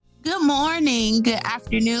morning, good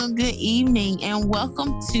afternoon, good evening, and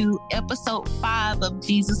welcome to episode 5 of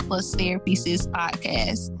Jesus Plus Therapy Sis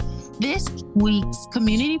podcast. This week's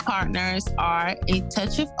community partners are A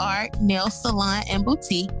Touch of Art, Nail Salon and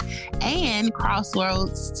Boutique, and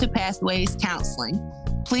Crossroads to Pathways Counseling.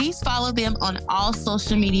 Please follow them on all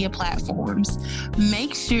social media platforms.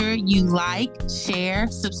 Make sure you like, share,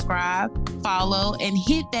 subscribe, follow, and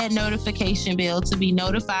hit that notification bell to be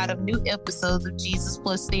notified of new episodes of Jesus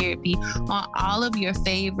Plus Therapy on all of your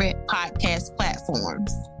favorite podcast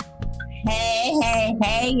platforms. Hey,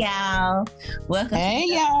 y'all.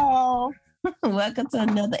 Y'all. Welcome to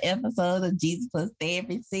another episode of Jesus Plus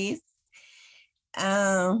Therapy, sis.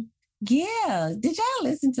 Yeah. Did y'all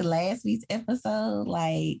listen to last week's episode?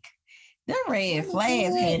 Like, the red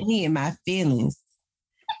flags had me in my feelings.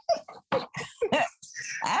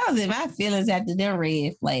 I was in my feelings after them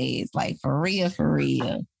red flags. Like, for real.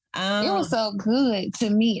 It was so good to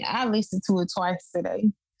me. I listened to it twice today.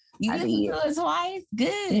 You listened to it twice?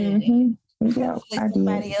 Good. Mm-hmm. Yeah,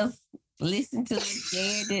 somebody else listened to it,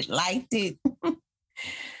 shared it, liked it.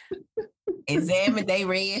 Examined they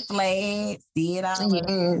red flags, did all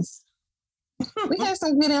yes. We had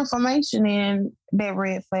some good information in that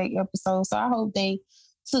red flag episode, so I hope they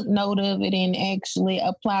took note of it and actually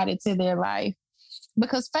applied it to their life.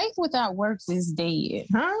 Because faith without works is dead,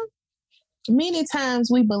 huh? Many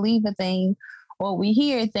times we believe a thing or we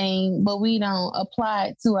hear a thing, but we don't apply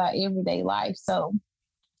it to our everyday life. So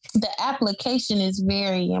the application is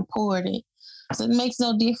very important. So it makes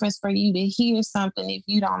no difference for you to hear something if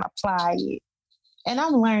you don't apply it. And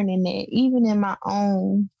I'm learning that even in my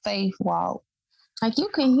own faith walk. Like you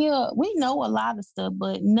can hear, we know a lot of stuff,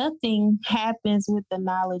 but nothing happens with the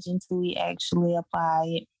knowledge until we actually apply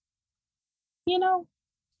it. You know?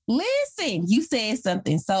 Listen, you said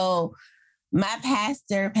something. So my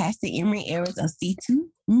pastor, Pastor Emery Ayers of C2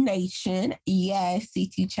 Nation, yes,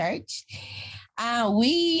 C2 Church.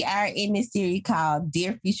 We are in this series called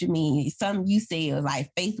Dear Future Me. Some you said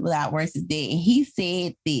like faith without works is dead. And he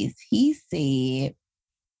said this. He said,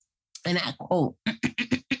 and I quote,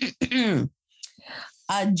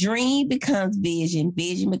 a dream becomes vision,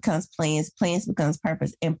 vision becomes plans, plans becomes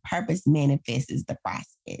purpose, and purpose manifests the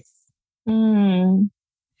process.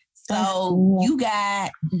 So you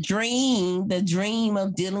got the dream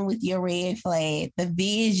of dealing with your red flag, the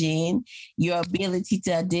vision, your ability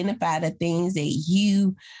to identify the things that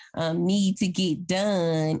you need to get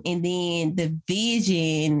done. And then the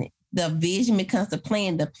vision becomes the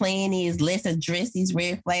plan. The plan is let's address these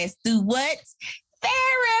red flags through what?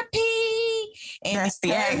 Therapy. And that's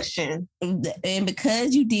the action. And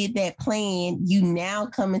because you did that plan, you now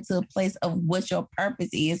come into a place of what your purpose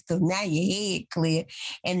is, because now your head clear,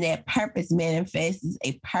 and that purpose manifests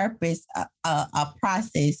a purpose, a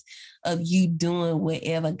process of you doing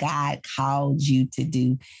whatever God called you to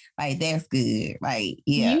do. Like, that's good. Like,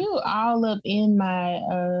 yeah. You all up in my,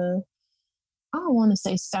 I don't want to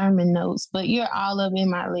say sermon notes, but you're all up in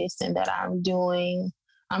my lesson that I'm doing.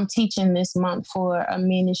 I'm teaching this month for a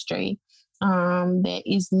ministry that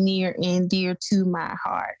is near and dear to my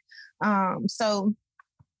heart.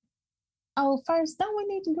 First, don't we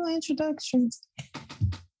need to do introductions?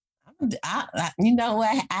 You know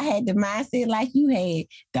what? I had the mindset like you had.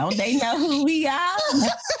 Don't they know who we are?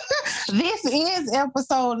 This is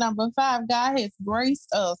episode number 5. God has graced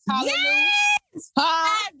us. Hallelujah. Yes! 5,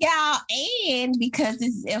 y'all. And because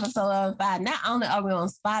this is episode number 5, not only are we on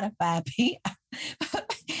Spotify,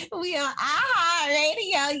 we on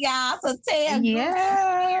iHeartRadio, y'all. So tell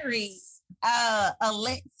Siri,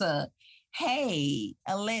 Alexa, hey,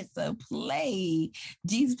 Alexa, play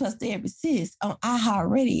Jesus Plus Therapy Sis on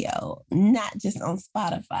iHeartRadio, not just on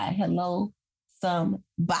Spotify. Hello,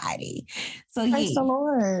 somebody. So praise the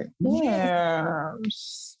Lord.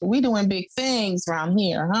 Yes. We doing big things around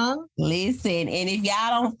here, huh? Listen, and if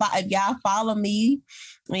y'all follow me,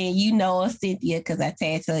 and you know Cynthia, because I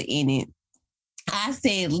tagged her in it. I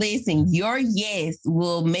said, listen, your yes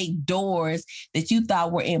will make doors that you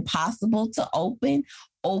thought were impossible to open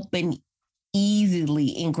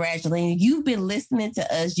easily and gradually. And you've been listening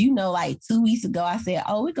to us, you know, like 2 weeks ago, I said,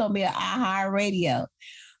 we're going to be on iHeartRadio.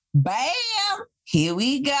 Bam! Here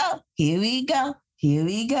we go.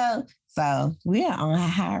 So we're on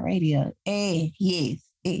iHeartRadio. Yes.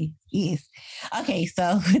 Okay,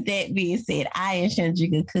 so with that being said, I am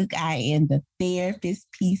Chandrika Cook. I am the therapist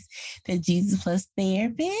piece, the Jesus Plus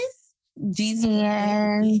therapist.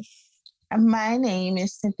 My name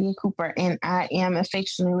is Cynthia Cooper, and I am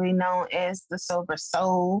affectionately known as the Sober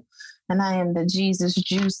Soul, and I am the Jesus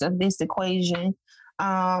juice of this equation.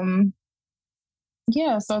 So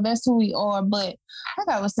that's who we are. But like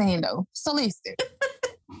I was saying, though, so listen.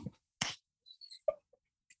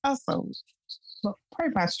 also pray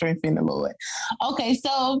my strength in the Lord. Okay,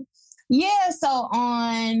 so so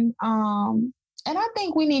on and I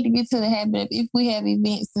think we need to get to the habit of if we have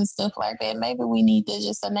events and stuff like that, maybe we need to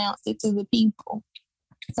just announce it to the people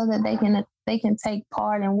so that they can take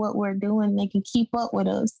part in what we're doing. They can keep up with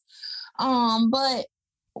us. But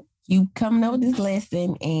you coming up with this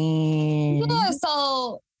lesson and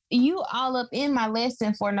so you all up in my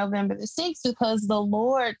lesson for November the 6th because the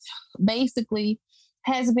Lord basically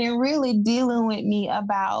has been really dealing with me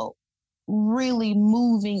about really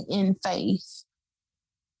moving in faith.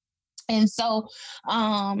 And so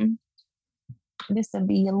this will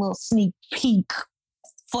be a little sneak peek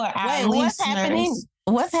for our listeners.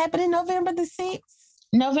 What's happening November the 6th?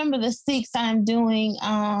 November the 6th, I'm doing,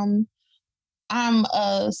 I'm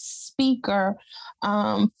a speaker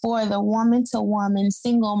for the Woman to Woman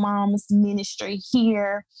Single Moms Ministry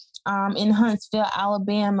here in Huntsville,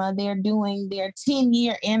 Alabama. They're doing their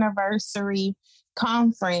 10-year anniversary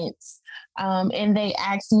conference, and they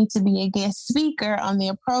asked me to be a guest speaker on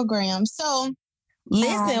their program. So,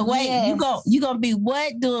 listen, wait, yes. you gonna be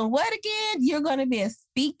what doing what again? You're gonna be a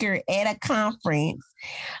speaker at a conference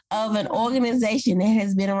of an organization that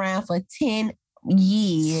has been around for 10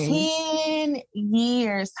 years. 10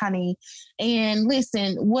 years, honey. And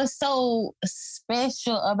listen, what's so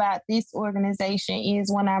special about this organization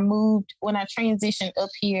is when I transitioned up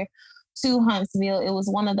here to Huntsville, it was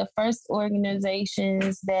one of the first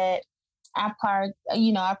organizations that I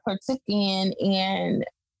partook in. And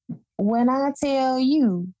when I tell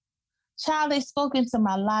you, child, they spoke into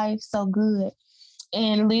my life so good.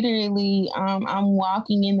 And literally, I'm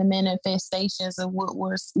walking in the manifestations of what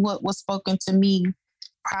was spoken to me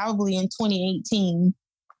probably in 2018.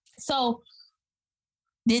 So,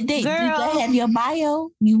 did they have your bio?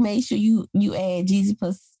 You made sure you add Jesus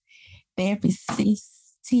plus therapy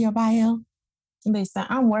to your bio. Listen,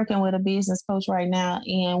 I'm working with a business coach right now,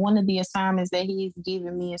 and one of the assignments that he's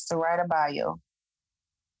giving me is to write a bio.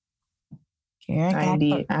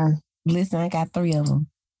 Okay, listen, I got 3 of them.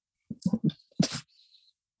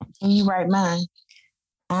 Can you write mine?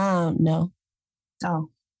 No. Oh.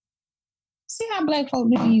 See how Black folk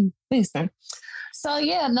do you. Listen. So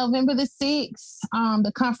yeah, November the 6th,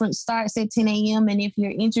 the conference starts at 10 a.m. And if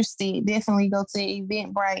you're interested, definitely go to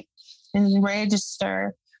Eventbrite and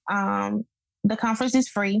register. The conference is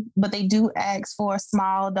free, but they do ask for a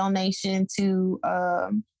small donation to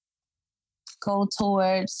go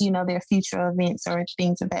towards, their future events or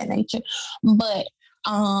things of that nature. But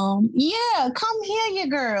come hear your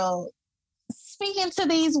girl speaking to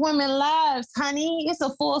these women's lives, honey. It's a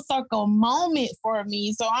full circle moment for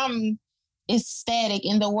me. So I'm ecstatic.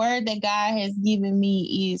 And the word that God has given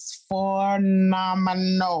me is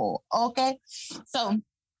phenomenal. Okay. So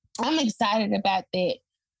I'm excited about that.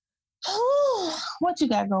 What you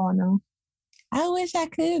got going on? I wish I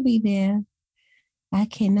could be there. I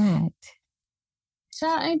cannot.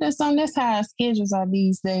 Child, ain't that something? That's how our schedules are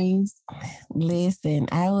these days. Listen,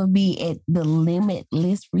 I will be at the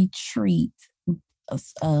Limitless Retreat,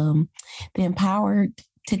 the Empowered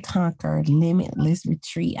to Conquer Limitless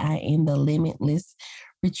Retreat. I am the Limitless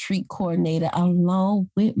Retreat coordinator along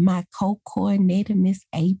with my co-coordinator, Miss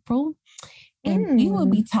April. And we will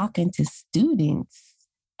be talking to students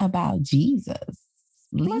about Jesus.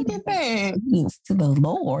 Look at that. Students to the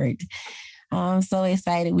Lord. I'm so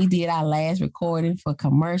excited. We did our last recording for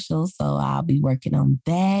commercials, so I'll be working on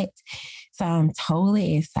that. So I'm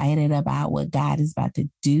totally excited about what God is about to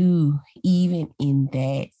do, even in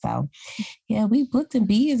that. So, yeah, we booked and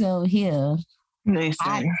busy over here.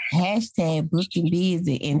 Listen. Hashtag booked and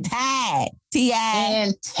busy and tied. T-I.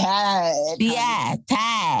 And tied. T-I.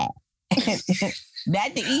 Tied.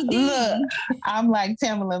 That's the ED. Look, I'm like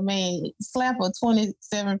Tamala, man, slap a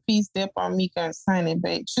 27-piece step on me concerning,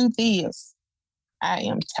 babe. Truth is, I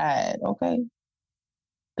am tired, okay?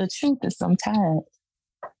 The truth is I'm tired.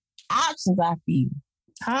 Options are for you.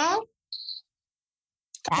 Huh?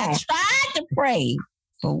 I tried to pray,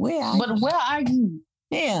 but where are you?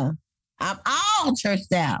 Yeah. I'm all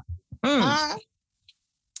churched out. Oh,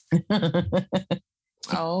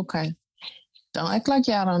 okay. Don't act like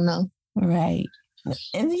y'all don't know. Right.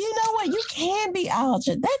 And you know what? You can be all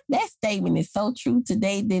church. That statement is so true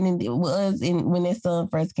today than it was when that song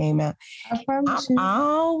first came out. I'm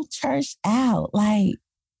all churched out. Like,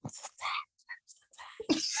 I'm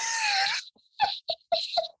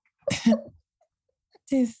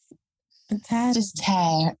tired. Just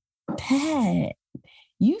tired. Tired.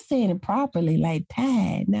 You saying it properly, like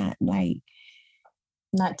tired, not like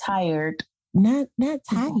not tired. Not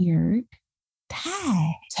tired.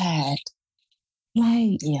 Tired.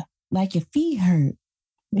 Like, yeah. Like your feet hurt.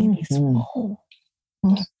 And it's swole.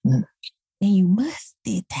 And you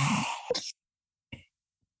musty tired.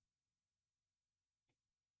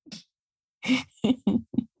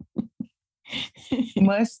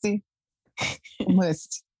 Musty.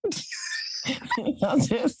 I'm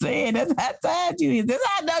just saying, that's how tired you is. That's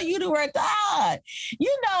how I know you to work tired.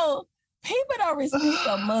 You know, people don't respect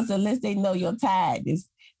your must unless they know your tiredness.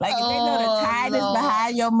 Like if they know the tiredness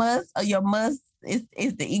behind your must, or your must is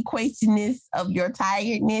the equationist of your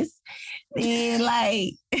tiredness, then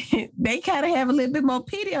like they kind of have a little bit more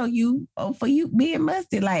pity on you or for you being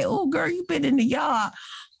musty. Like, oh girl, you been in the yard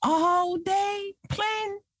all day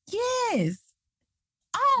playing. Yes.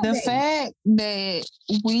 The fact that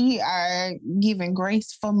we are giving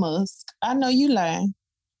grace for Musk, I know you lying.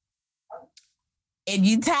 If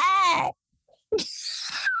you tired.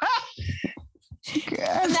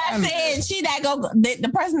 I'm not saying she not go.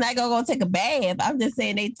 The person not gonna go take a bath. I'm just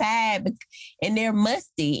saying they tired and they're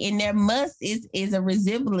musty, and their must is a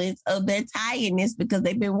resemblance of their tiredness because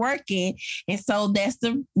they've been working, and so that's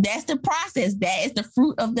the process. That is the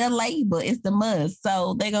fruit of their labor. It's the must.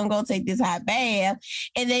 So they're gonna go take this hot bath,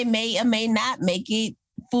 and they may or may not make it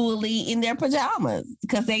fully in their pajamas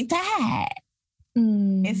because they tired.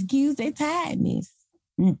 Excuse their tiredness.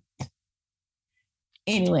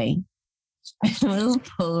 Anyway. Move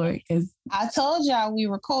forward, because I told y'all we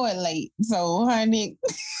record late, so honey,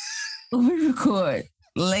 we record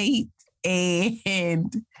late,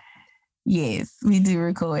 and yes, we do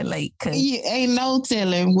record late. Cause ain't no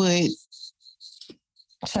telling what. It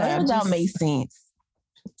don't make sense.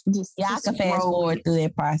 Y'all can fast forward through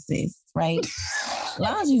that process, right? As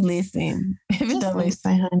long as you listen. If it don't make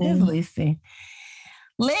sense, honey, just listen.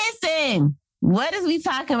 Listen. What is we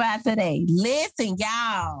talking about today? Listen,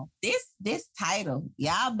 y'all, this title,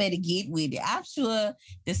 y'all better get with it. I'm sure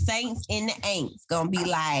the saints and the ain'ts gonna be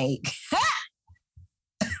like,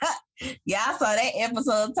 y'all saw that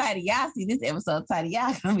episode title. Y'all see this episode title.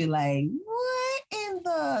 Y'all gonna be like, what in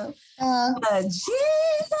the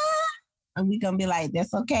Jesus? And we gonna be like,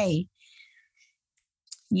 that's okay.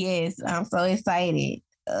 Yes, I'm so excited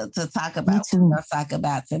to talk about what we're going to talk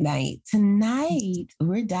about tonight. Tonight,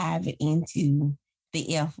 we're diving into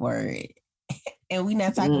the F word. And we're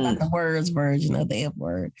not talking about the words version of the F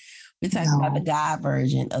word. We're talking about the God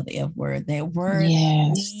version of the F word. That word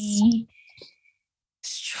we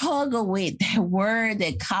struggle with, that word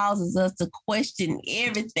that causes us to question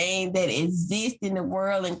everything that exists in the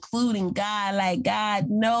world, including God. Like, God,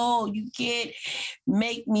 no, you can't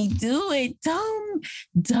make me do it.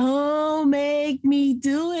 Don't make me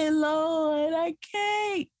do it, Lord. I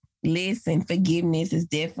can't. Listen, forgiveness is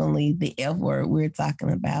definitely the F word we're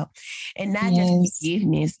talking about. And not just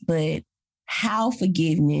forgiveness, but how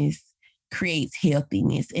forgiveness creates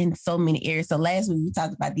healthiness in so many areas. So last week we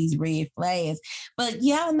talked about these red flags, but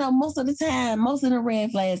y'all know most of the time, most of the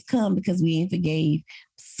red flags come because we ain't forgave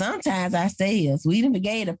sometimes ourselves. We didn't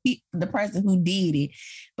forgave the person who did it,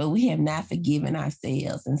 but we have not forgiven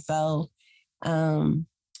ourselves. And so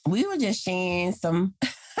we were just sharing some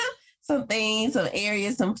things, some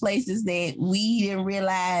areas, some places that we didn't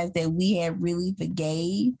realize that we had really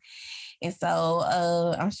forgave. And so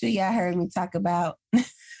I'm sure y'all heard me talk about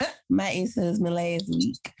my ex-husband last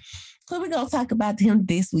week. So we're going to talk about him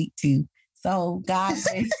this week too. So God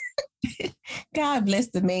bless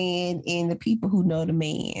the man and the people who know the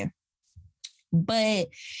man. But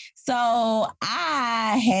so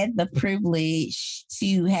I had the privilege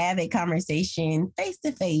to have a conversation face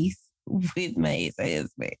to face with my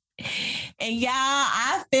ex-husband. And y'all,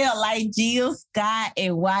 I felt like Jill Scott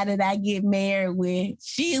and Why Did I Get Married with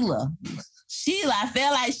Sheila. I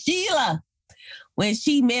felt like Sheila when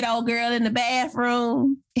she met old girl in the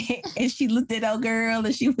bathroom and she looked at old girl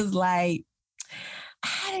and she was like,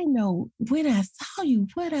 I didn't know when I saw you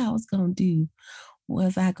what I was going to do.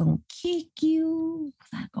 Was I going to kick you? Was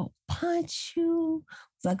I going to punch you?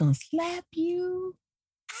 Was I going to slap you?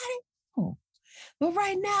 I didn't know. But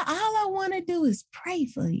right now, all I want to do is pray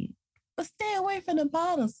for you. But stay away from the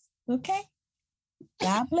bottles, okay?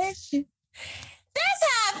 God bless you. That's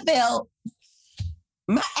how I felt.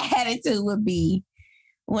 My attitude would be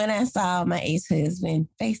when I saw my ex-husband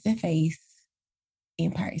face to face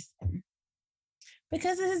in person.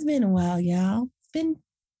 Because it has been a while, y'all. It's been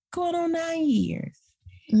going on 9 years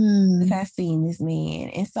since I've seen this man.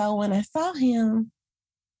 And so when I saw him,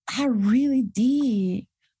 I really did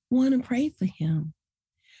want to pray for him.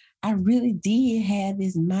 I really did have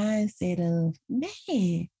this mindset of,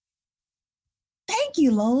 man, thank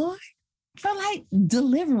you, Lord, for like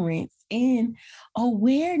deliverance and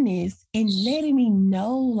awareness and letting me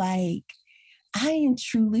know like I am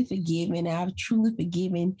truly forgiven. I've truly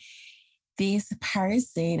forgiven this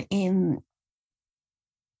person. And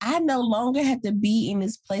I no longer have to be in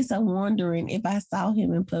this place of wondering if I saw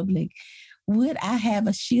him in public, would I have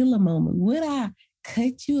a Sheila moment? Would I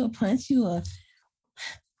cut you or punch you or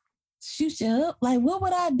shoot you up? Like, what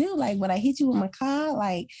would I do? Like, would I hit you with my car?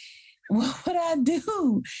 Like, what would I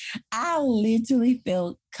do? I literally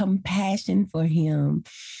felt compassion for him.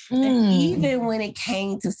 And even when it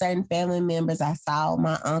came to certain family members, I saw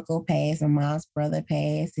my uncle pass and mom's brother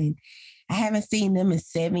pass, and I haven't seen them in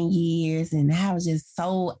 7 years. And I was just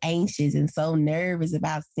so anxious and so nervous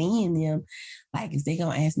about seeing them. Like, is they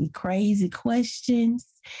going to ask me crazy questions?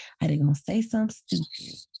 Are they going to say something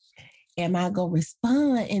stupid? Am I going to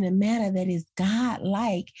respond in a manner that is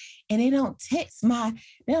God-like? And they don't test my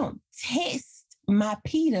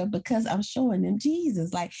Peter because I'm showing them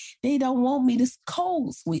Jesus. Like, they don't want me to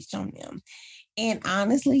code switch on them. And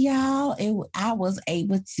honestly, y'all, I was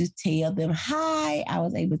able to tell them hi. I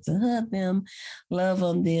was able to hug them, love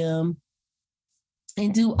on them,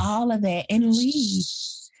 and do all of that and leave,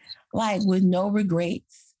 like, with no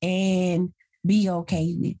regrets and be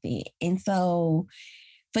okay with it. And so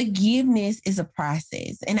forgiveness is a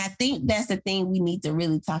process. And I think that's the thing we need to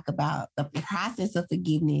really talk about, the process of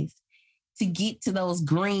forgiveness to get to those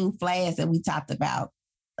green flags that we talked about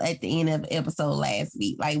at the end of the episode last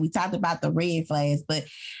week. Like, we talked about the red flags, but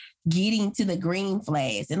getting to the green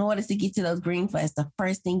flags, in order to get to those green flags, the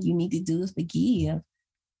first thing you need to do is forgive.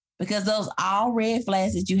 Because those all red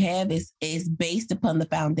flags that you have is based upon the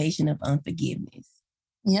foundation of unforgiveness.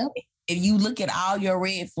 Yep. If you look at all your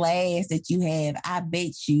red flags that you have, I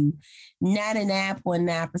bet you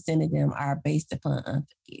 99.9% of them are based upon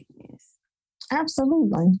unforgiveness.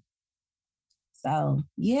 Absolutely. So,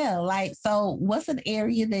 yeah, like, so what's an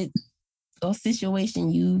area that or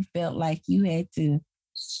situation you felt like you had to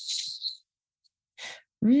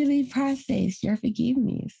really process your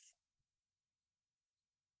forgiveness?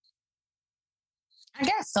 I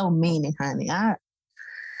got so many, honey.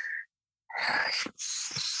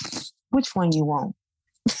 Which one you want?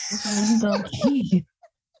 Which one you gonna keep?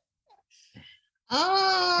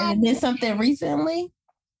 Has it been something recently?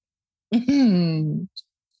 Yeah.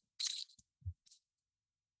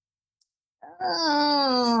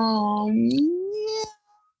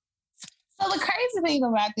 So the crazy thing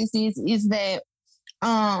about this is that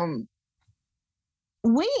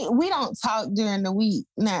we don't talk during the week.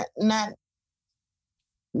 We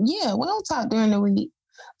don't talk during the week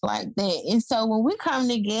like that. And so when we come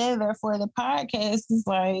together for the podcast, it's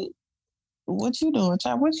like, what you doing,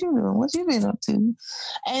 child? What you doing? What you been up to?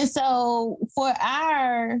 And so for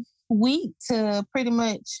our week to pretty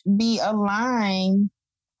much be aligned,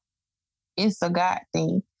 it's a God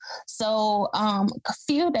thing. So a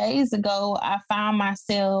few days ago, I found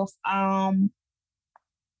myself, well,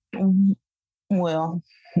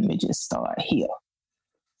 let me just start here.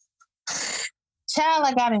 Child,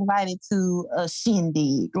 I got invited to a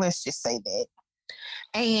shindig. Let's just say that.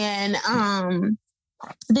 And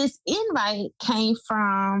this invite came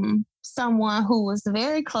from someone who was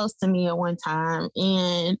very close to me at one time.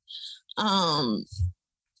 And I'm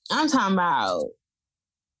talking about,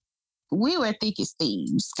 we were thick as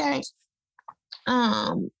thieves, okay?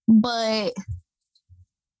 But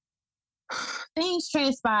things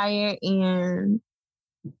transpired and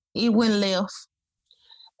it went left.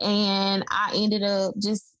 And I ended up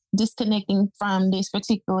just disconnecting from this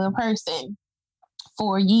particular person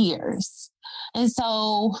for years. And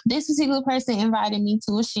so this particular person invited me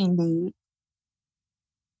to a shindig.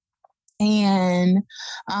 And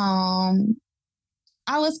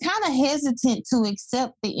I was kind of hesitant to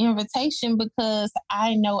accept the invitation because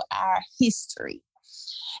I know our history.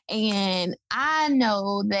 And I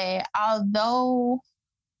know that although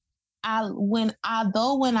when I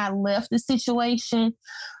left the situation,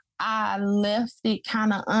 I left it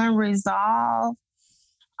kind of unresolved.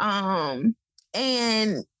 And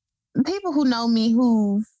people who know me,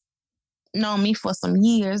 who've known me for some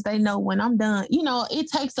years, they know when I'm done. You know,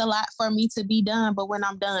 it takes a lot for me to be done, but when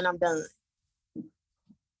I'm done, I'm done.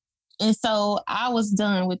 And so I was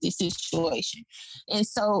done with this situation. And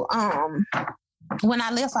so when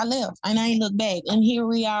I left, and I ain't looked back. And here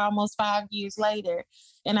we are almost 5 years later,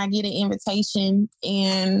 and I get an invitation,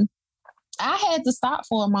 and I had to stop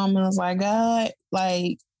for a moment. I was like, God,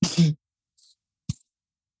 like,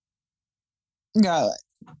 God,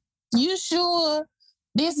 you sure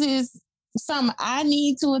this is something I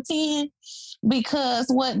need to attend? Because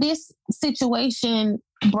what this situation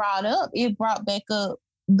brought up, it brought back up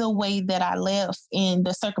the way that I left and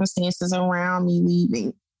the circumstances around me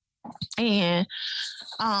leaving. And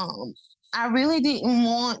I really didn't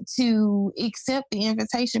want to accept the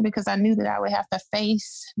invitation because I knew that I would have to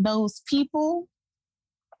face those people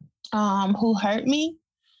who hurt me.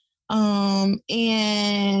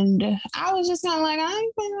 And I was just kind of like, I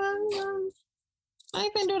ain't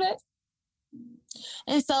gonna do that.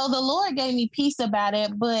 And so the Lord gave me peace about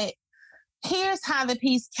it. But here's how the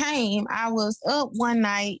peace came. I was up one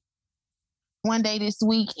day this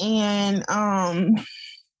week, and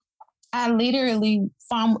I literally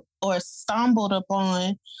stumbled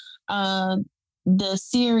upon the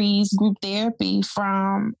series Group Therapy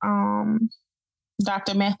from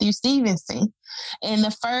Dr. Matthew Stevenson. And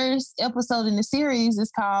the first episode in the series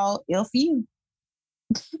is called FU.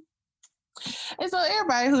 And so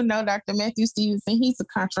everybody who know Dr. Matthew Stevenson, he's a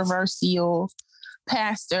controversial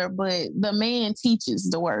pastor, but the man teaches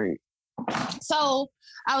the word. So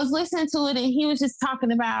I was listening to it, and he was just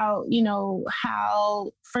talking about,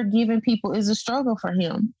 how forgiving people is a struggle for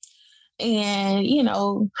him. And,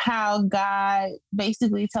 how God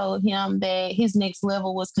basically told him that his next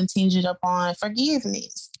level was contingent upon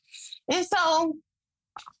forgiveness. And so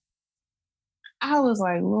I was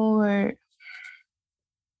like, Lord,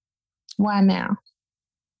 why now?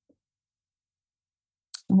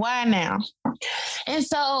 Why now? And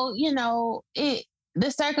so, the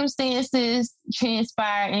circumstances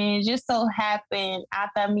transpired, and it just so happened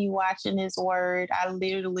after me watching this word, I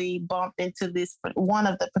literally bumped into this one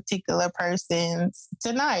of the particular persons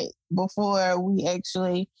tonight before we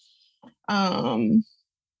actually aired.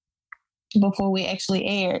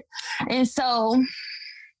 And so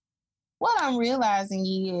what I'm realizing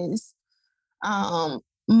is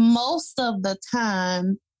most of the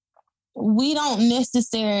time we don't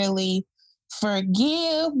necessarily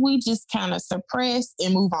forgive, we just kind of suppress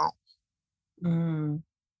and move on.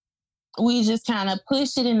 We just kind of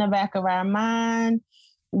push it in the back of our mind.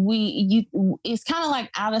 It's kind of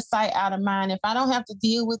like out of sight, out of mind. If I don't have to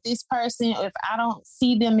deal with this person, or if I don't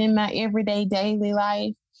see them in my everyday daily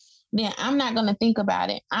life, then I'm not going to think about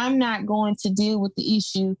it. I'm not going to deal with the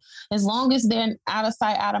issue. As long as they're out of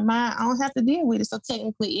sight, out of mind, I don't have to deal with it. So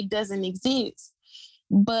technically it doesn't exist.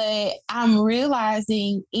 But I'm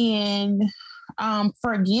realizing in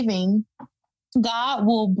forgiving, God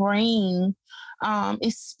will bring,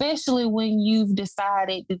 especially when you've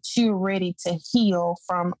decided that you're ready to heal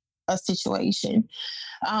from a situation,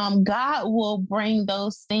 God will bring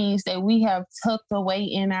those things that we have tucked away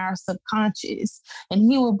in our subconscious,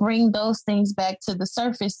 and he will bring those things back to the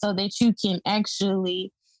surface so that you can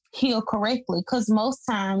actually heal correctly. Because most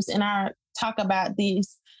times, and I talk about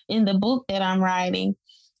this in the book that I'm writing,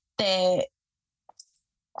 that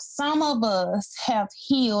some of us have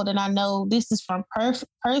healed, and I know this is from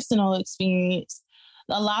personal experience.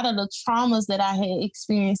 A lot of the traumas that I had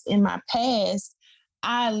experienced in my past,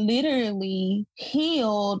 I literally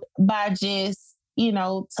healed by just,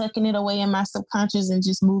 tucking it away in my subconscious and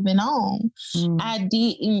just moving on. I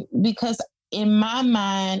didn't, because in my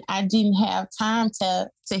mind, I didn't have time to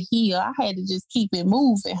heal. I had to just keep it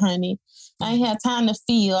moving, honey. I ain't had time to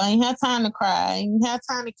feel. I ain't had time to cry. I ain't had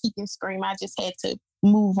time to kick and scream. I just had to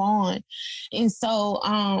move on. And so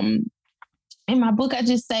in my book, I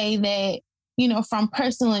just say that, from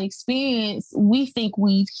personal experience, we think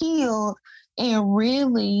we've healed, and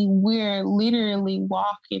really we're literally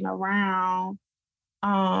walking around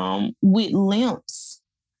with limps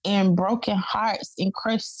and broken hearts and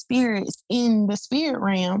crushed spirits in the spirit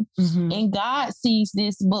realm. Mm-hmm. And God sees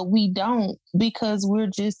this, but we don't, because we're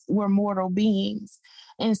mortal beings.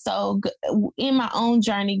 And so in my own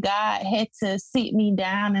journey, God had to sit me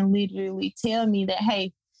down and literally tell me that,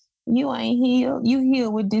 hey, you ain't healed. You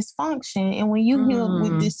heal with dysfunction. And when you heal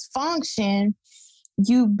with dysfunction,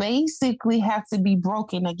 you basically have to be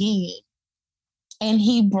broken again. And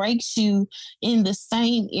he breaks you in the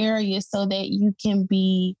same area so that you can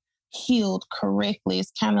be healed correctly.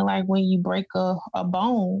 It's kind of like when you break a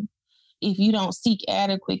bone. If you don't seek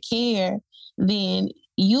adequate care, then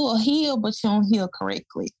you'll heal, but you don't heal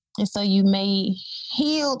correctly. And so you may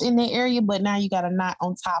healed in the area, but now you got a knot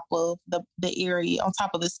on top of the area, on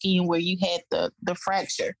top of the skin where you had the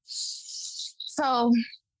fracture. So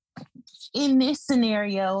in this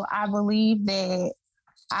scenario, I believe that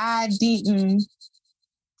I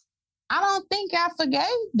don't think I forgave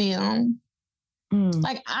them.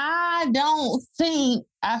 Like, I don't think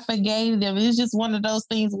I forgave them. It's just one of those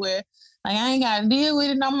things where, like, I ain't got to deal with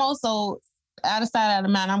it no more. So out of sight, out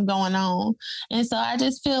of mind, I'm going on. And so I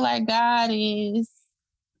just feel like God is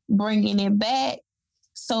bringing it back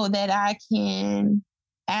so that I can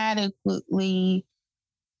adequately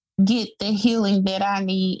get the healing that I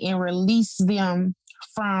need and release them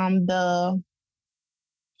from the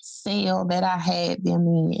cell that I had them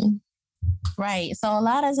in. Right. So a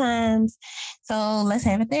lot of times, so let's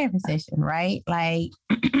have a therapy session, right? Like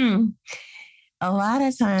a lot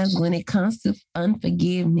of times when it comes to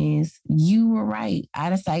unforgiveness, you were right,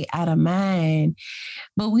 out of sight, out of mind.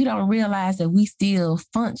 But we don't realize that we still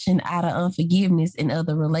function out of unforgiveness in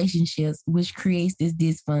other relationships, which creates this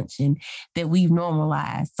dysfunction that we've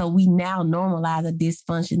normalized. So we now normalize a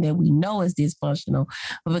dysfunction that we know is dysfunctional,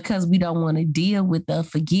 but because we don't want to deal with the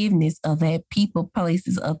forgiveness of that people,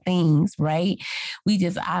 places, or things, right? We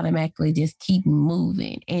just automatically just keep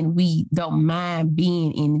moving and we don't mind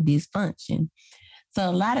being in dysfunction. So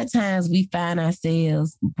a lot of times we find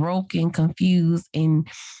ourselves broken, confused, and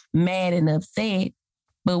mad and upset,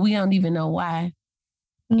 but we don't even know why.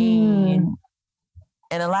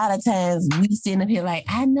 And a lot of times we sitting up here like,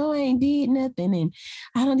 I know I ain't did nothing and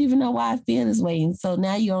I don't even know why I feel this way. And so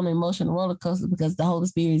now you're on an emotional roller coaster because the Holy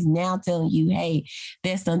Spirit is now telling you, hey,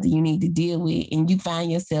 that's something you need to deal with. And you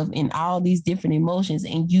find yourself in all these different emotions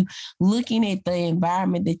and you looking at the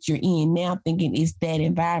environment that you're in now thinking it's that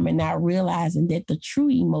environment, not realizing that the true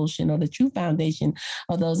emotion or the true foundation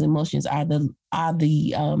of those emotions are the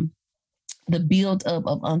build up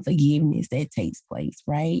of unforgiveness that takes place,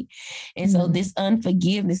 right? And so this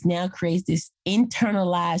unforgiveness now creates this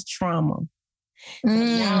internalized trauma. So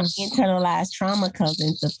now internalized trauma comes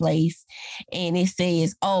into place and it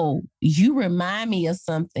says, oh, you remind me of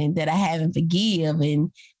something that I haven't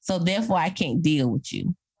forgiven, so therefore I can't deal with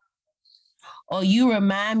you. Or you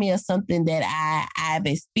remind me of something that I've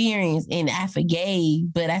experienced and I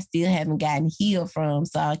forgave, but I still haven't gotten healed from,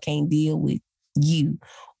 so I can't deal with you.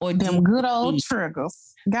 Or them good old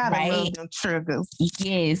triggers. Gotta love them triggers.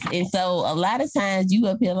 Yes. And so a lot of times you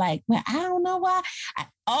up here like, well, I don't know why.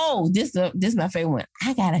 This is my favorite one.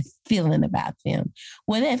 I got a feeling about them.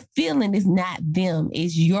 Well, that feeling is not them.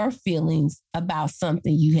 It's your feelings about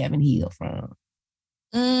something you haven't healed from.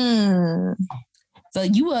 So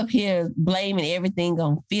you up here blaming everything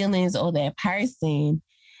on feelings or that person,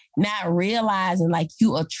 not realizing like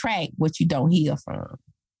you attract what you don't heal from.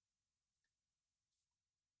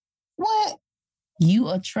 What? You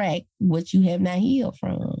attract what you have not healed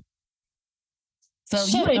from. So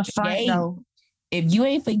if you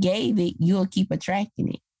ain't forgave it, you'll keep attracting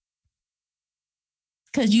it.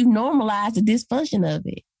 Because you normalize the dysfunction of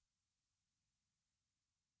it.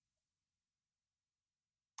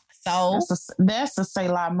 So that's a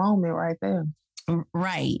Selah moment right there.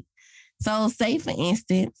 Right. So say for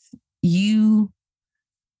instance, you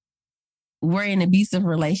were in an abusive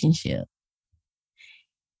relationship.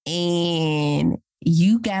 And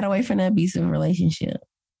you got away from an abusive relationship.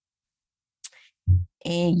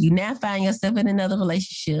 And you now find yourself in another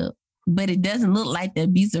relationship, but it doesn't look like the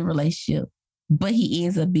abusive relationship, but he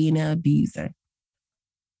ends up being an abuser.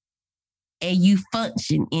 And you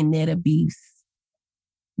function in that abuse.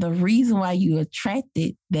 The reason why you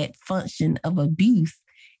attracted that function of abuse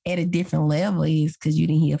at a different level is because you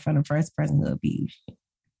didn't hear from the first person who abused you.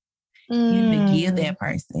 You forgive that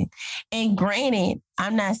person. And granted,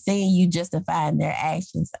 I'm not saying you justifying their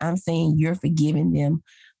actions. I'm saying you're forgiving them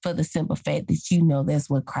for the simple fact that you know that's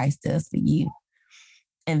what Christ does for you.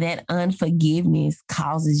 And that unforgiveness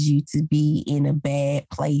causes you to be in a bad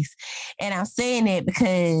place. And I'm saying that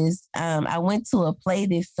because I went to a play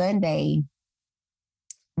this Sunday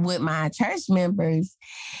with my church members.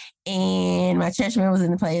 And my church members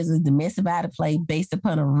in the play was domestic violence play based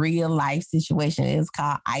upon a real life situation. It was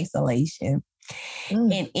called Isolation.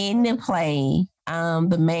 And in the play,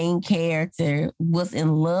 the main character was in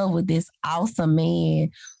love with this awesome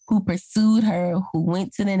man who pursued her, who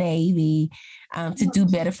went to the Navy to do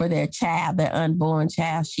better for their child, their unborn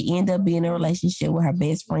child. She ended up being in a relationship with her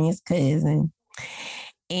best friend's cousin.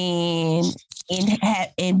 And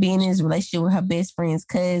being in this relationship with her best friend's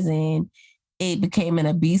cousin, it became an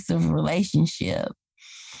abusive relationship.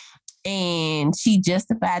 And she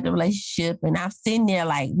justified the relationship. And I'm sitting there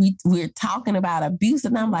like, we're talking about abuse.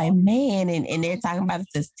 And I'm like, man, and they're talking about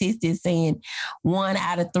the statistics saying 1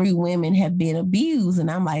 out of 3 women have been abused.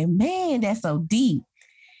 And I'm like, man, that's so deep.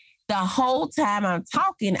 The whole time I'm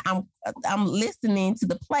talking, I'm listening to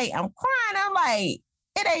the play. I'm crying. I'm like,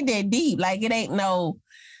 it ain't that deep. Like, it ain't no,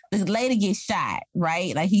 the lady gets shot,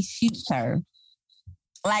 right? Like, he shoots her.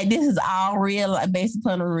 Like, this is all real, based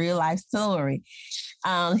upon a real life story.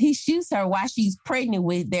 He shoots her while she's pregnant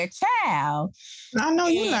with their child. I know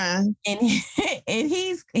you lying. And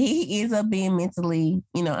he ends up being mentally,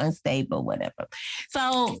 unstable, whatever.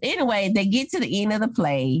 So anyway, they get to the end of the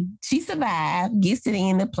play. She survived, gets to the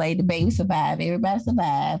end of the play. The baby survived. Everybody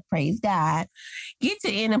survived. Praise God. Get to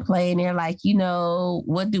the end of the play and they're like,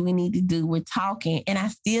 what do we need to do? We're talking. And I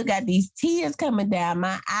still got these tears coming down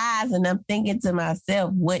my eyes and I'm thinking to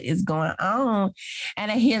myself, what is going on?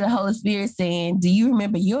 And I hear the Holy Spirit saying, do you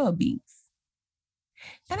remember your abuse?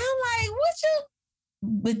 And I'm like,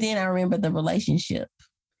 But then I remember the relationship.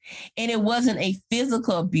 And it wasn't a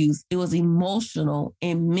physical abuse. It was emotional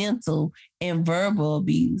and mental and verbal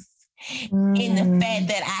abuse. And the fact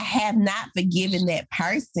that I have not forgiven that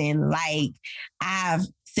person, like I've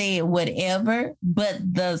said whatever,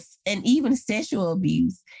 and even sexual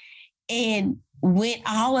abuse. And when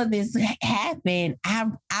all of this happened,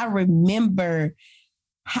 I remember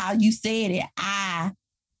how you said it. I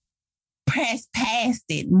pressed past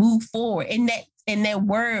it, moved forward. And that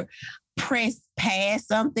word press past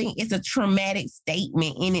something is a traumatic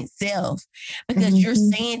statement in itself, because you're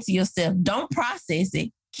saying to yourself, don't process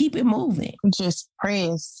it, keep it moving. Just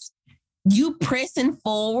press. You pressing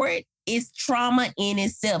forward is trauma in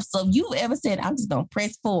itself. So if you ever said, I'm just going to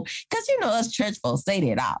press forward, because, us church folks say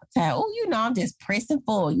that all the time. Oh, I'm just pressing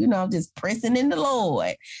forward. I'm just pressing in the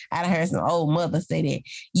Lord. I heard some old mother say that.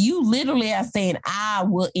 You literally are saying, I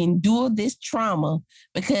will endure this trauma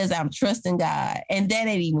because I'm trusting God. And that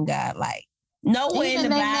ain't even God like. Nowhere even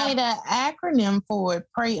in the Bible. They made an acronym for it,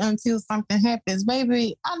 pray until something happens.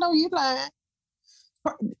 Baby, I know you lying.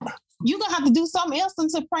 You're going to have to do something else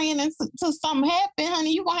until praying until something happen,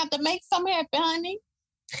 honey. You're going to have to make something happen, honey.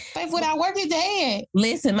 Faith without work is dead.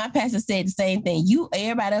 Listen, my pastor said the same thing.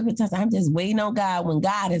 Everybody up here, I'm just waiting on God when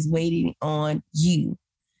God is waiting on you.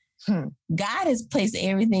 God has placed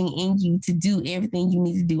everything in you to do everything you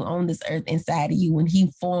need to do on this earth inside of you when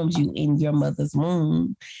he formed you in your mother's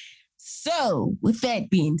womb. So, with that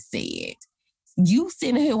being said, you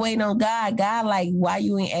sitting here waiting on God. God, like, why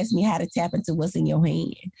you ain't ask me how to tap into what's in your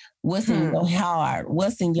hand? What's in your heart?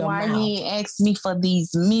 What's in your mouth? Why you ain't ask me for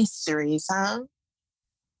these mysteries, huh?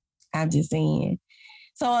 I'm just saying.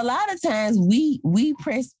 So a lot of times we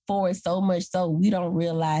press forward so much so we don't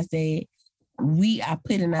realize that we are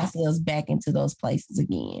putting ourselves back into those places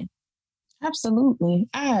again. Absolutely.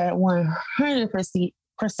 I 100%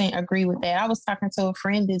 agree with that. I was talking to a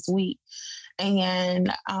friend this week,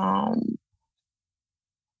 and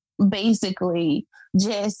basically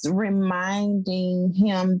just reminding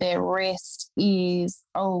him that rest is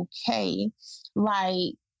okay.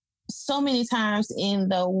 Like, so many times in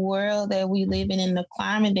the world that we live in the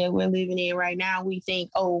climate that we're living in right now, we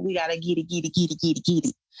think, oh, we got to get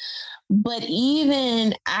it. But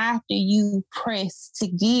even after you press to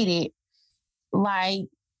get it, like,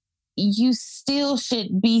 you still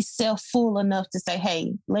should be self-full enough to say,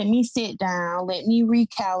 hey, let me sit down, let me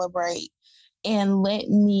recalibrate, and let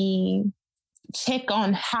me check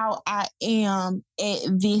on how I am at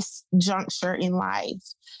this juncture in life.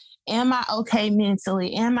 Am I okay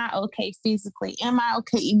mentally? Am I okay physically? Am I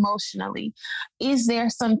okay emotionally? Is there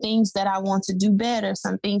some things that I want to do better?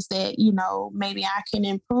 Some things that, maybe I can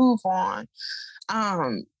improve on?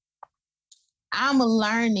 I'm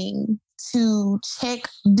learning to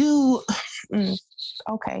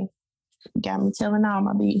okay, got me telling all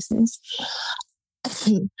my business.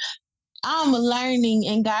 I'm learning,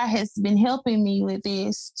 and God has been helping me with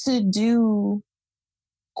this, to do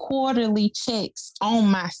quarterly checks on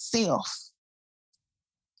myself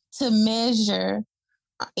to measure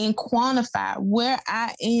and quantify where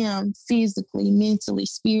I am physically, mentally,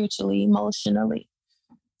 spiritually, emotionally.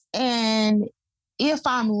 And if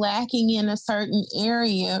I'm lacking in a certain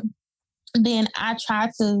area, then I try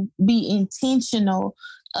to be intentional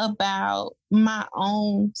about my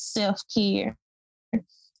own self-care.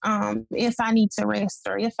 If I need to rest,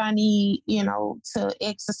 or if I need, to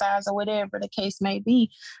exercise, or whatever the case may be,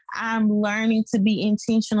 I'm learning to be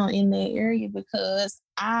intentional in that area, because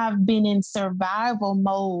I've been in survival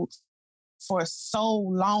mode for so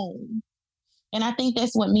long. And I think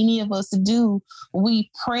that's what many of us do. We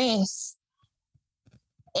press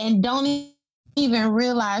and don't even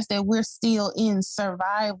realize that we're still in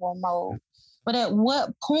survival mode. But at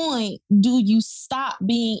what point do you stop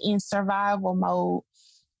being in survival mode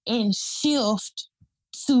and shift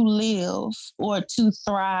to live, or to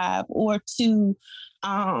thrive, or to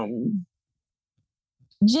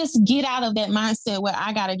just get out of that mindset where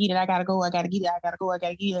I gotta get it, I gotta go, I gotta get it, I gotta go,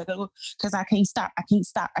 because I can't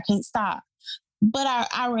stop. But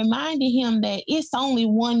I reminded him that it's only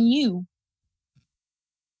one you,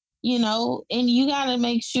 and you gotta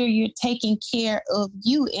make sure you're taking care of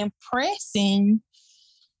you. And pressing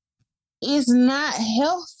is not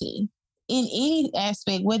healthy in any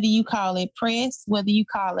aspect, whether you call it press, whether you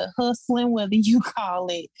call it hustling, whether you call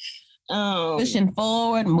it pushing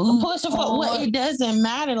forward, pushing forward. Well, it doesn't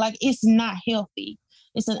matter. Like, it's not healthy.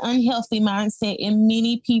 It's an unhealthy mindset, and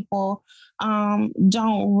many people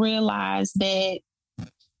don't realize that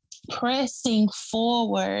pressing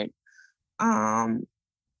forward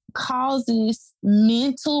causes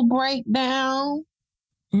mental breakdown.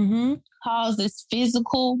 causes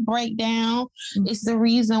physical breakdown. It's the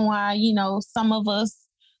reason why, some of us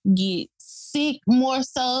get sick more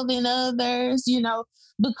so than others,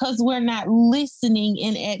 because we're not listening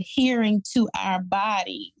and adhering to our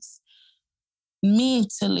bodies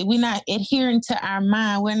mentally. We're not adhering to our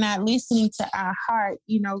mind. We're not listening to our heart,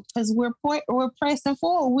 because we're pressing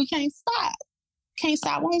forward. We can't stop. Can't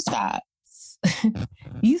stop, won't stop.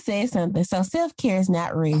 You said something. So self-care is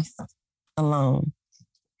not rest alone.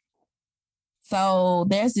 So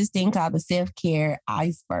there's this thing called the self-care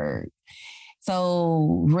iceberg.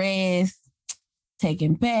 So rest,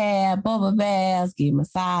 taking baths, bubble baths, getting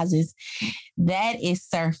massages, that is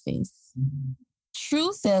surface.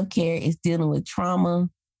 True self-care is dealing with trauma,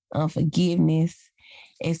 unforgiveness,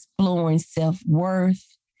 exploring self-worth,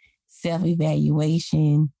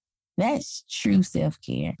 self-evaluation. That's true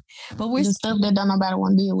self-care. But we're the stuff that don't nobody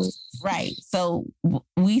want to deal with. Right. So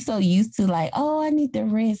we so used to like, oh, I need to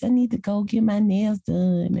rest. I need to go get my nails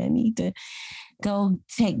done. I need to go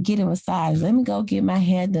get a massage. Let me go get my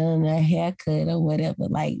hair done, a haircut or whatever.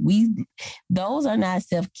 Like those are not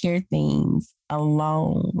self-care things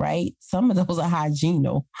alone, right? Some of those are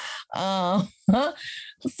hygienal.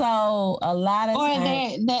 So a lot of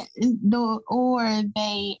or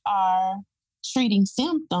they are treating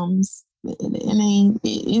symptoms. I mean,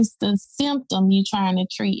 it's the symptom you're trying to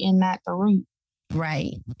treat and not the root.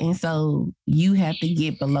 Right. And so you have to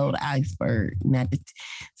get below the iceberg.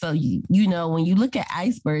 So when you look at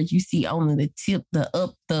icebergs, you see only the tip,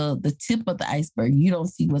 the tip of the iceberg. You don't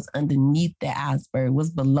see what's underneath the iceberg,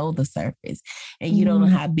 what's below the surface. And you don't know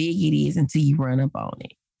how big it is until you run up on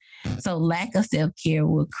it. So lack of self-care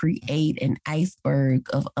will create an iceberg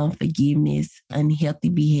of unforgiveness, unhealthy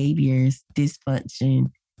behaviors,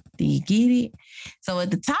 dysfunction. Do you get it? So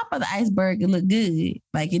at the top of the iceberg, it look good.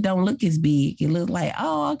 Like it don't look as big. It look like,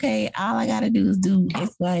 oh, okay, all I got to do is do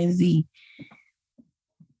X, Y, and Z.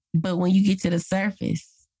 But when you get to the surface,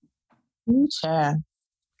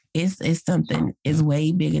 it's something, it's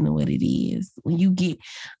way bigger than what it is. When you get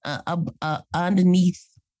underneath,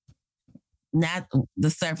 not the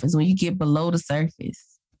surface, when you get below the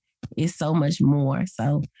surface, it's so much more.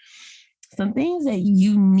 So some things that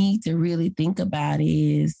you need to really think about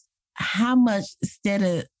is how much, instead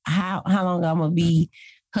of how long I'm going to be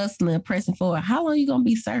hustling, pressing forward, how long you going to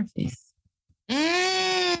be surface?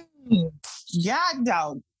 Yeah,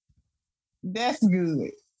 dog. That's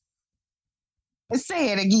good.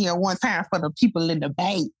 Say it again one time for the people in the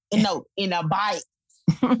bank. No, in a bike.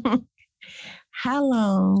 How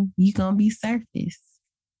long you gonna be surface?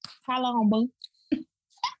 How long, boo?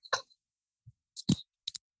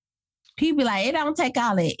 People like, it don't take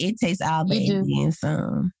all that. It takes all that and then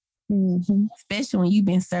some. Mm-hmm. Especially when you've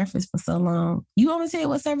been surface for so long. You want me to tell you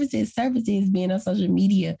what surface is? Surface is being on social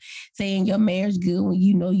media saying your marriage good when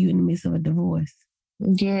you know you're in the midst of a divorce.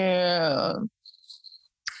 Yeah.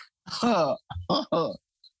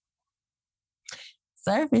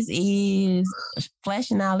 Surface is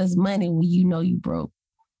flashing all this money when you know you broke.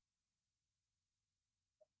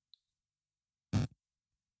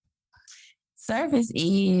 Surface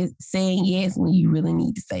is saying yes when you really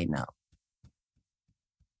need to say no.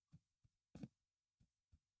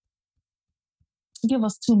 Give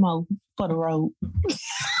us 2 more for the road.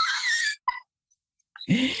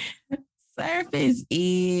 Surface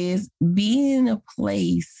is being in a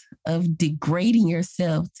place of degrading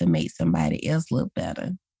yourself to make somebody else look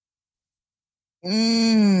better.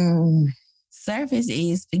 Surface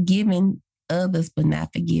is forgiving others but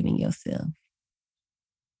not forgiving yourself.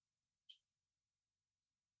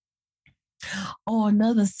 Or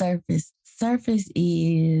another surface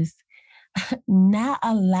is not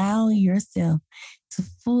allowing yourself to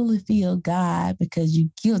fully feel God because you're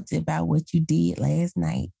guilty about what you did last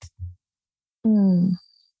night.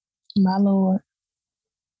 My Lord.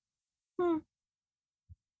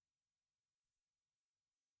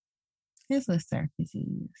 That's what surface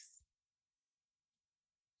is.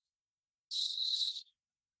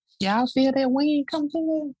 Y'all feel that wind come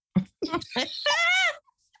through?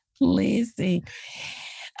 Listen.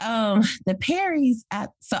 The Perrys, I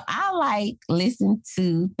like listen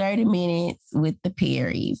to 30 Minutes with the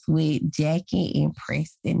Perrys with Jackie and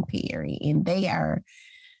Preston Perry, and they are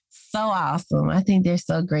so awesome. I think they're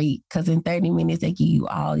so great because in 30 minutes they give you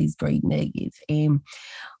all these great nuggets. And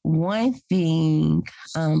one thing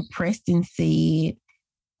Preston said,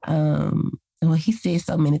 well, he said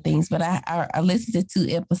so many things, but I listened to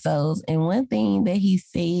 2 episodes, and one thing that he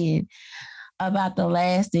said about the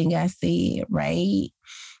last thing I said, right,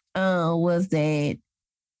 was that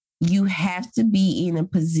you have to be in a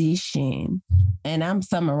position, and I'm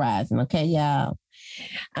summarizing, okay, y'all?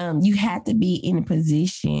 You have to be in a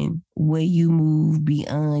position where you move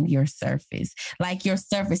beyond your surface. Like your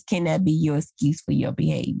surface cannot be your excuse for your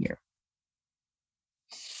behavior.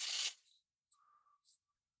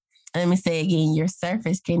 Let me say again, your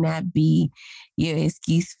surface cannot be your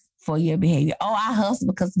excuse for your behavior. Oh, I hustle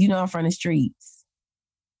because I'm from the streets.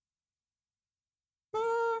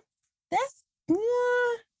 That's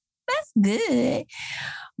good.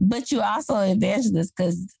 But you also an evangelist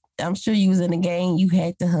because I'm sure you was in the game. You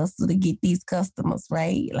had to hustle to get these customers,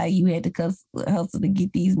 right? Like you had to hustle to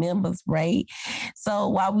get these members, right? So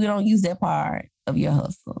why we don't use that part of your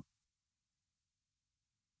hustle?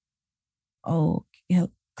 Oh,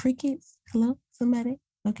 crickets? Hello, somebody?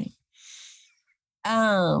 Okay.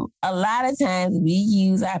 A lot of times we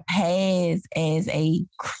use our past as a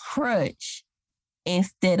crutch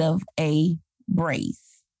instead of a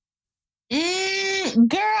brace.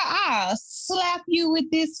 Girl, I'll slap you with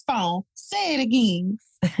this phone. Say it again.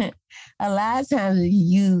 A lot of times we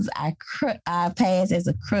use our past as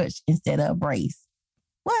a crutch instead of a brace.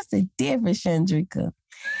 What's the difference, Chandrika?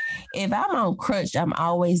 If I'm on crutch, I'm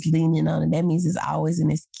always leaning on it. That means it's always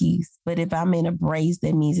an excuse. But if I'm in a brace,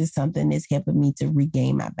 that means it's something that's helping me to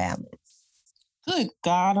regain my balance. Good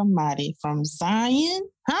God Almighty, from Zion,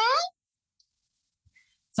 huh?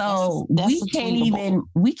 So we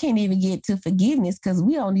can't even get to forgiveness because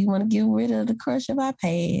we don't even want to get rid of the crush of our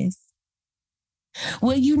past.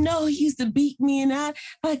 Well, he used to beat me, and I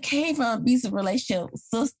came from an abusive relationship,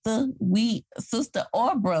 sister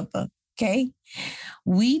or brother. Okay,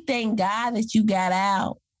 we thank God that you got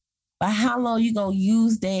out, but how long you gonna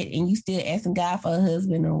use that and you still asking God for a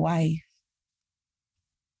husband or wife?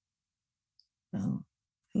 Oh,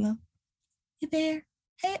 hello, you there?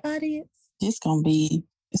 Hey, audience. It's gonna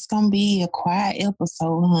be a quiet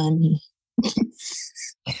episode, honey.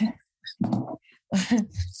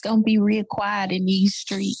 It's gonna be real quiet in these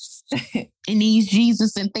streets, in these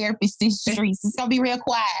Jesus and therapist streets. It's gonna be real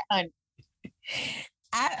quiet, honey.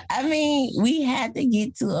 I mean, we had to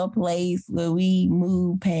get to a place where we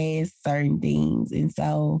move past certain things. And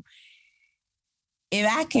so if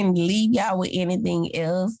I can leave y'all with anything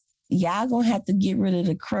else, y'all gonna have to get rid of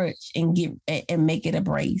the crutch and make it a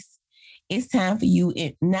brace. It's time for you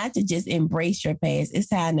not to just embrace your past. It's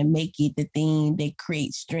time to make it the thing that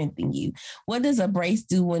creates strength in you. What does a brace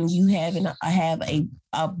do when you have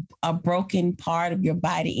a broken part of your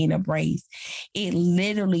body in a brace? It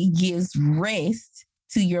literally gives rest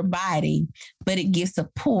to your body, but it gives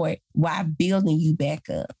support while building you back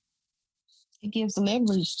up. It gives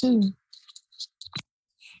leverage too.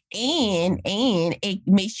 And it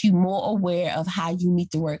makes you more aware of how you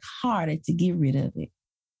need to work harder to get rid of it.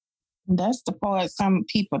 That's the part some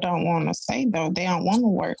people don't want to say, though. They don't want to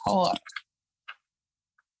work hard.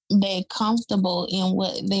 They're comfortable in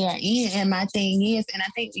what they are in. And my thing is, and I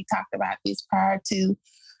think we talked about this prior to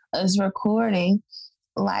us recording,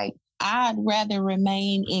 like, I'd rather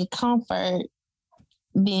remain in comfort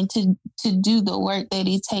than to do the work that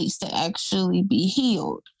it takes to actually be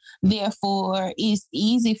healed. Therefore, it's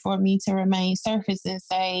easy for me to remain surface and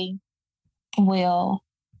say, well,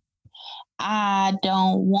 I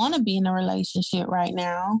don't want to be in a relationship right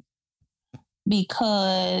now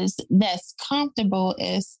because that's comfortable.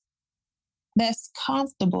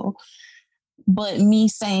 But me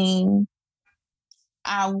saying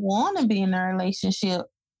I want to be in a relationship,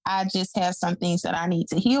 I just have some things that I need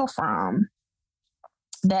to heal from.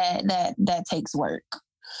 That takes work.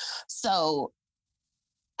 So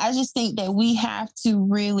I just think that we have to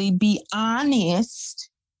really be honest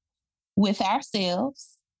with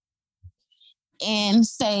ourselves and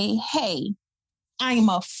say, hey, I'm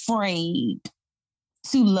afraid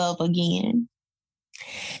to love again.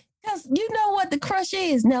 Because you know what the crush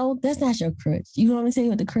is? No, that's not your crush. You want me to tell you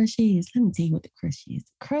what the crush is? Let me tell you what the crush is.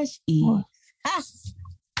 The crush is...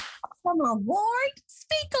 Come on, Lord.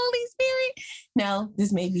 Speak, Holy Spirit. No,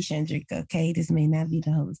 this may be Chandrika, okay? This may not be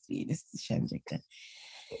the Holy Spirit. This is Chandrika.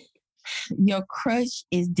 Your crush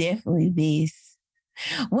is definitely this.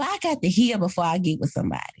 Well, I got to heal before I get with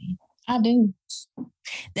somebody. I do.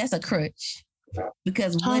 That's a crutch.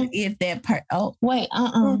 Because what if that part? Oh, wait,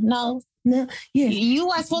 no, yes. You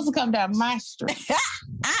weren't supposed to come down my street.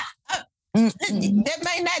 That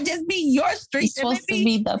may not just be your street. It's supposed to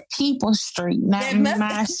be the people's street, not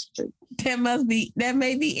my street. That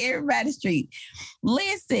may be everybody's street.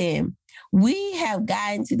 Listen, we have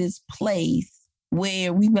gotten to this place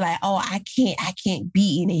where we be like, oh, I can't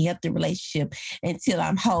be in a healthy relationship until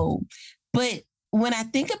I'm whole. But when I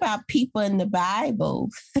think about people in the Bible,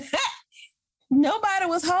 nobody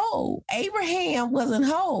was whole. Abraham wasn't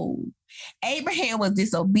whole. Abraham was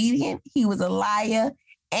disobedient. He was a liar.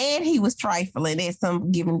 and he was trifling at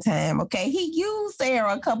some given time. Okay, he used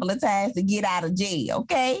Sarah a couple of times to get out of jail.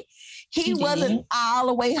 Okay, he wasn't all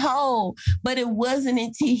the way whole, but it wasn't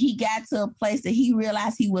until he got to a place that he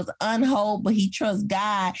realized he was unwhole, but he trusts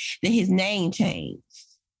God that his name changed.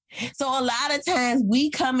 So a lot of times we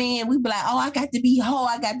come in, we be like, oh, I got to be whole.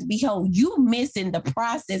 I got to be whole. You missing the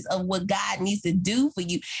process of what God needs to do for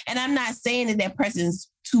you. And I'm not saying that that person's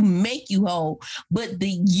to make you whole, but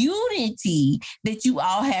the unity that you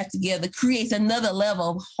all have together creates another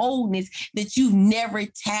level of wholeness that you've never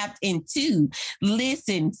tapped into.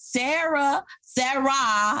 Listen, Sarah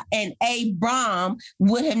and Abram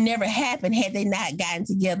would have never happened had they not gotten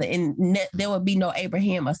together, and there would be no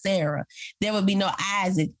Abraham or Sarah. There would be no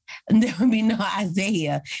Isaac. There would be no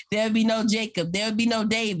Isaiah. There would be no Jacob. There would be no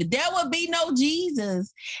David. There would be no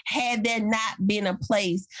Jesus had there not been a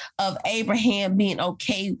place of Abraham being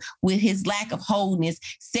okay with his lack of wholeness,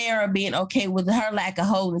 Sarah being okay with her lack of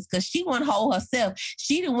wholeness, because she wasn't whole herself.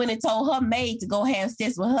 She done went and told her maid to go have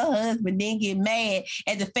sex with her husband, then get mad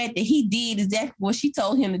at the fact that he did exactly what she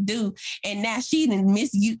told him to do. And now she done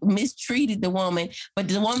mistreated the woman, but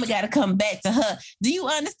the woman got to come back to her. Do you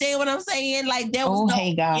understand what I'm saying? Like there was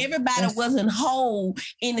everybody wasn't whole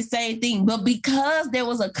in the same thing, but because there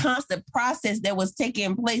was a constant process that was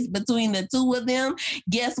taking place between the two of them,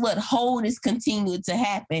 guess what? Wholeness continued to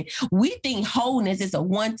happen. We think wholeness is a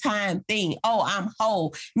one-time thing. Oh, I'm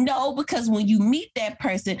whole. No, because when you meet that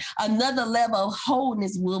person, another level of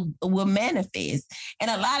wholeness will manifest.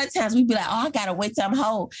 And a lot of times we be like, oh, I gotta wait till I'm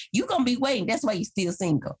whole. You're gonna be waiting. That's why you're still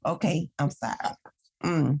single. Okay, I'm sorry.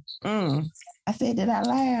 I said it out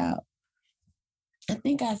loud. I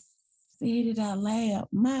think I said it out loud.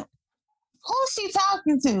 Who's she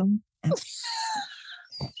talking to?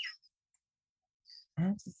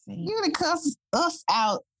 I'm just saying. You're gonna cuss us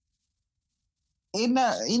out in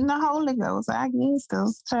the Holy Ghost, I guess,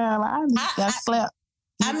 because child, I just got slapped.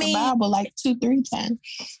 The Bible like 2-3 times.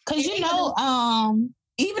 Because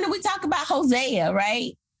even if we talk about Hosea,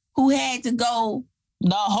 right? Who had to go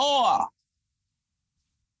the whore.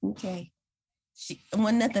 Okay. She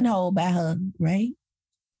wasn't nothing whole about her, right?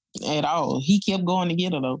 At all. He kept going to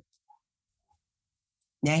get her though.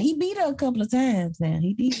 Now he beat her a couple of times. Now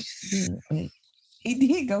he did. He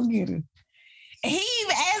did go get her. He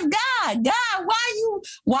even asked God,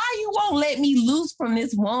 why you won't let me loose from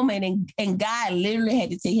this woman? And God literally had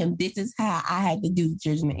to tell him, this is how I had to do the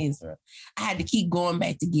children of Israel. I had to keep going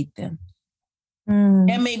back to get them.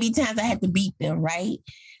 There may be times I had to beat them, right?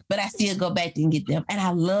 But I still go back and get them. And I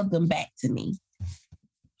love them back to me.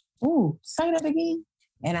 Ooh, say that again.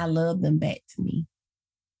 And I love them back to me.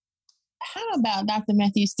 How about Dr.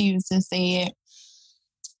 Matthew Stevenson said,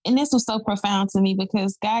 and this was so profound to me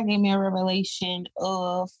because God gave me a revelation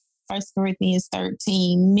of 1 Corinthians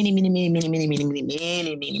 13 many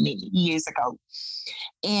years ago.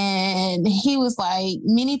 And he was like,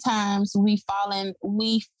 many times we fall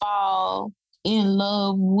in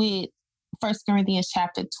love with 1 Corinthians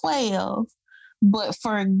chapter 12, but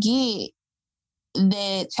forget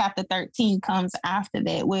that chapter 13 comes after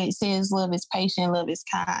that, where it says love is patient, love is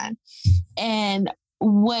kind. And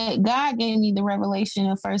what God gave me the revelation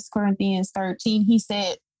of 1 Corinthians 13, he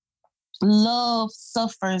said, love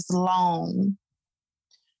suffers long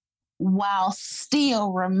while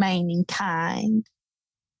still remaining kind.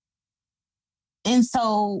 And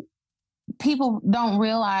so people don't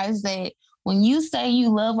realize that when you say you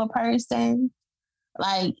love a person,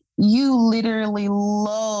 like you literally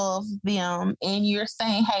love them and you're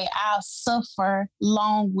saying, hey, I'll suffer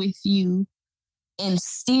long with you and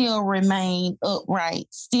still remain upright,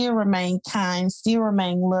 still remain kind, still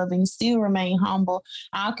remain loving, still remain humble.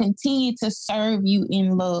 I'll continue to serve you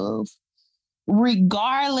in love,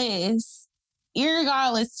 irregardless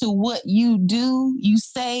to what you do, you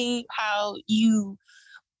say,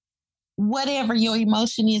 whatever your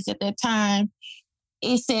emotion is at that time.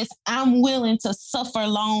 It says, I'm willing to suffer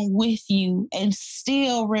along with you and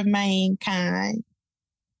still remain kind.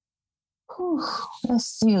 Whew, that's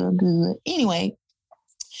still good. Anyway,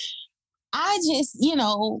 I just, it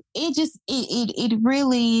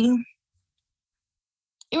really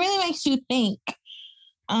makes you think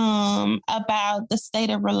about the state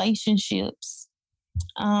of relationships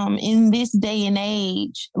in this day and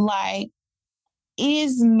age. Like,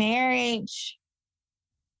 is marriage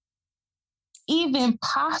even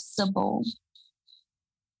possible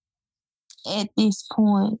at this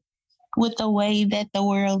point with the way that the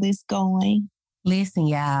world is going? Listen,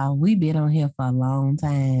 y'all, we've been on here for a long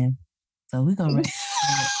time. So we're going to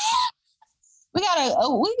we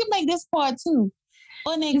can make this part 2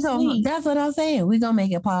 for next week. That's what I'm saying. We're going to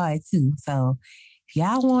make it part 2. So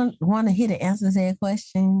y'all want to hear the answer to that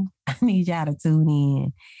question, I need y'all to tune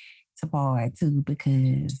in to part 2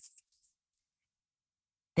 because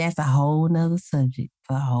that's a whole nother subject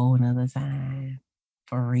for a whole nother time.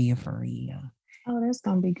 For real, for real. Oh, that's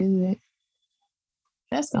going to be good.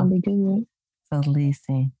 That's going to be good. So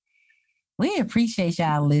listen, we appreciate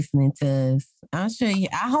y'all listening to us. I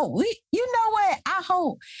hope I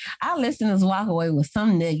hope our listeners walk away with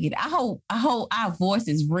some nugget. I hope our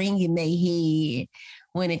voices ring in their head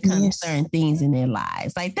when it comes to certain things in their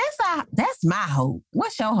lives. Like that's my hope.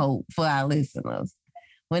 What's your hope for our listeners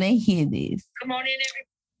when they hear this? Come on in, everybody.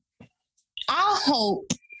 I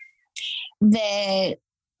hope that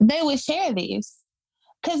they would share this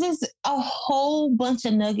because it's a whole bunch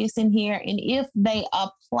of nuggets in here. And if they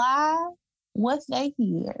apply what they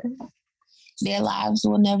hear, their lives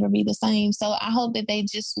will never be the same. So I hope that they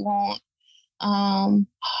just won't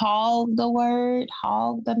hog the word,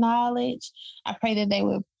 hog the knowledge. I pray that they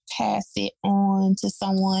would pass it on to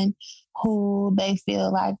someone who they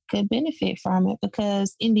feel like could benefit from it,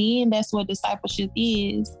 because in the end, that's what discipleship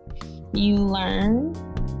is. You learn,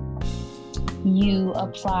 you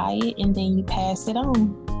apply it, and then you pass it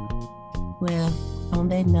on. Well, on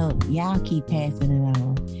that note, y'all keep passing it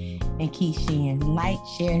on and keep sharing. Like,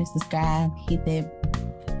 share, subscribe, hit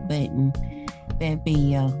that button, that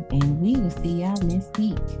video, and we will see y'all next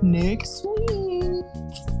week. Next week.